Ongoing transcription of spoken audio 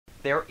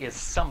there is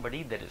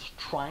somebody that is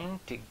trying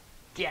to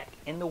get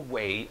in the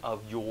way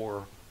of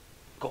your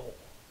goal.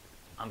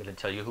 I'm going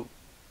to tell you who.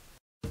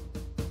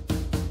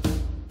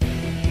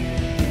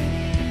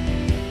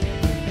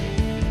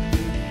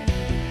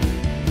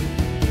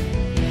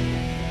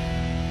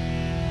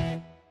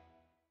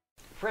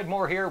 Fred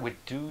Moore here with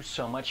Do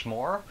So Much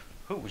More.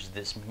 Who's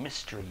this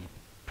mystery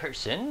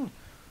person?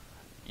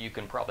 You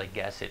can probably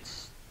guess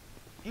it's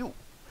you.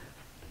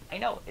 I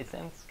know, it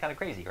sounds kind of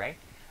crazy, right?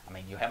 I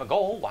mean, you have a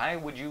goal. Why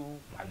would you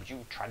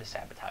try to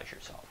sabotage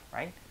yourself,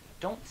 right?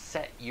 Don't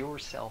set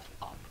yourself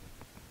up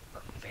for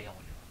failure,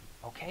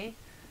 okay?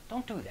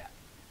 Don't do that.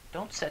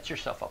 Don't set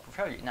yourself up for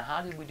failure. Now,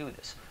 how did we do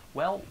this?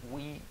 Well,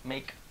 we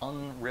make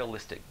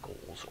unrealistic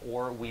goals,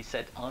 or we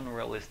set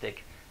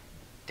unrealistic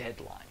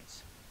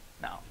deadlines.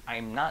 Now,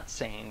 I'm not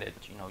saying that,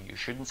 you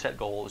shouldn't set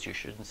goals, you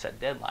shouldn't set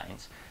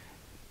deadlines,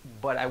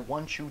 but I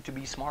want you to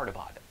be smart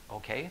about it,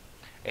 okay?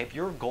 If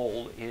your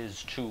goal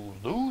is to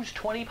lose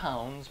 20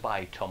 pounds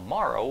by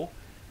tomorrow,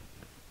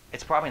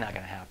 it's probably not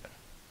going to happen.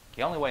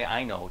 The only way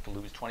I know to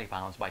lose 20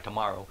 pounds by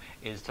tomorrow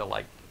is to,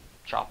 like,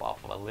 chop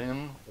off a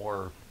limb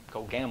or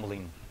go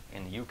gambling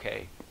in the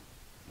UK.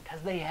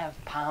 Because they have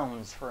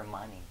pounds for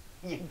money.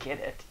 You get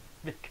it?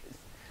 Because,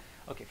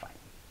 okay, fine.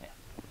 Yeah.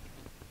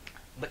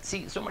 But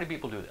see, so many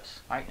people do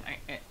this, right?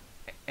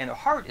 And their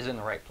heart is in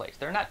the right place.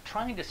 They're not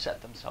trying to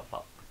set themselves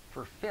up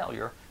for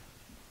failure,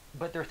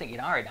 but they're thinking,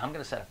 all right, I'm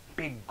going to set a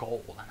big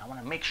goal, and I want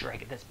to make sure I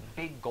get this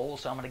big goal,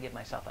 so I'm going to give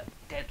myself a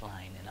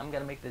deadline, and I'm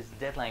going to make this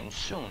deadline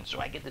soon, so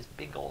I get this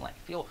big goal, and I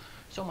feel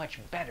so much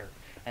better.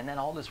 And then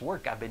all this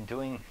work I've been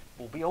doing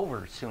will be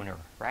over sooner,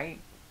 right?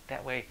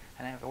 That way,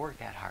 I don't have to work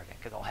that hard,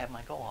 because I'll have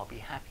my goal, I'll be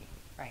happy,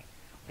 right?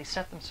 They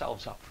set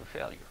themselves up for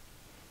failure.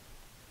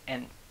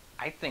 And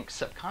I think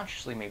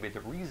subconsciously maybe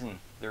the reason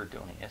they're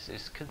doing this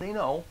is because they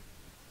know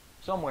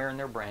somewhere in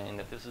their brain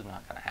that this is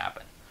not going to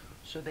happen.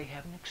 So they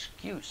have an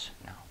excuse.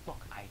 Now,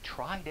 look, I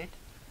tried it,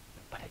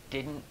 but it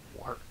didn't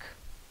work.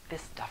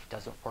 This stuff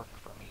doesn't work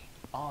for me.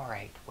 All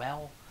right,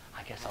 well,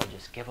 I guess I'll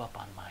just give up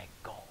on my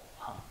goal,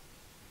 huh?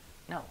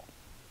 No.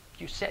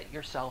 If you set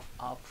yourself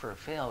up for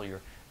failure,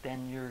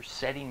 then you're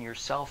setting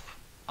yourself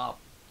up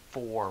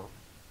for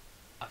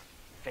a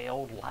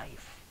failed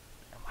life.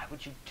 And why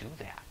would you do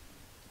that?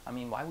 I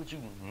mean, why would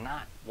you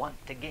not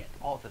want to get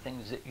all the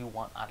things that you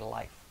want out of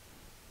life?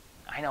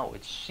 I know,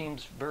 it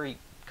seems very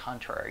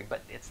contrary,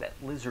 but it's that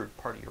lizard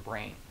part of your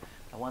brain,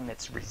 the one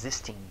that's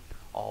resisting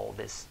all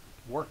this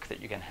work that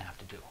you're going to have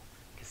to do.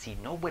 Because see,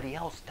 nobody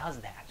else does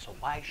that, so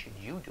why should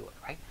you do it,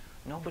 right?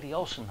 Nobody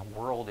else in the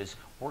world is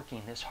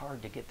working this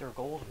hard to get their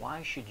goals.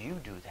 Why should you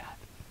do that?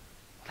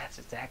 Well, that's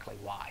exactly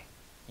why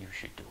you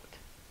should do it.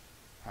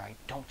 All right?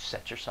 Don't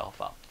set yourself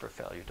up for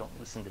failure. Don't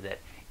listen to that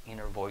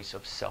inner voice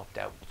of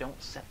self-doubt.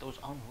 Don't set those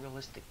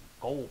unrealistic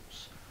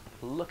goals.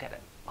 Look at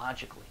it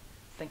logically.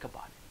 Think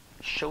about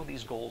it. Show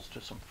these goals to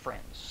some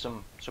friends,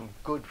 some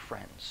good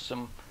friends,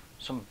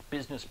 some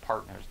business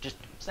partners. Just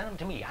send them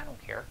to me. I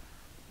don't care.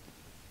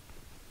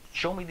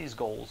 Show me these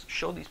goals.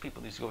 Show these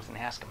people these goals and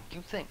ask them, do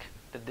you think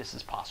that this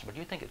is possible? Do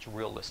you think it's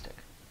realistic?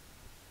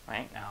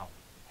 Right? Now,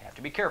 you have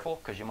to be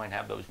careful because you might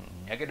have those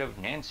negative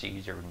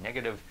Nancys or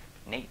negative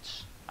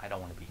Nates. I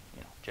don't want to be,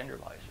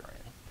 gender-wise or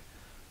anything.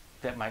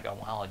 That might go,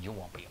 well, you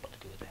won't be able to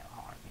do that.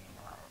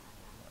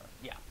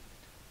 Yeah.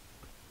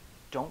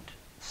 Don't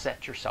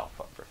set yourself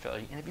up for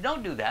failure. And if you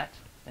don't do that,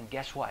 then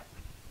guess what?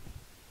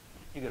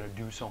 You're going to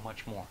do so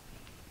much more.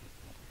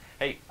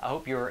 Hey, I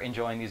hope you're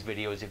enjoying these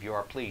videos. If you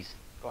are, please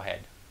go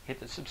ahead.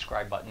 Hit the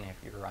subscribe button if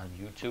you're on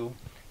YouTube.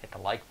 Hit the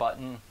like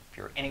button if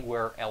you're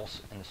anywhere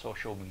else in the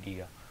social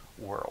media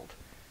world.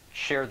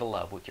 Share the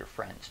love with your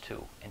friends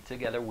too. And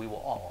together we will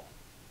all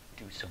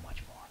do so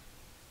much more.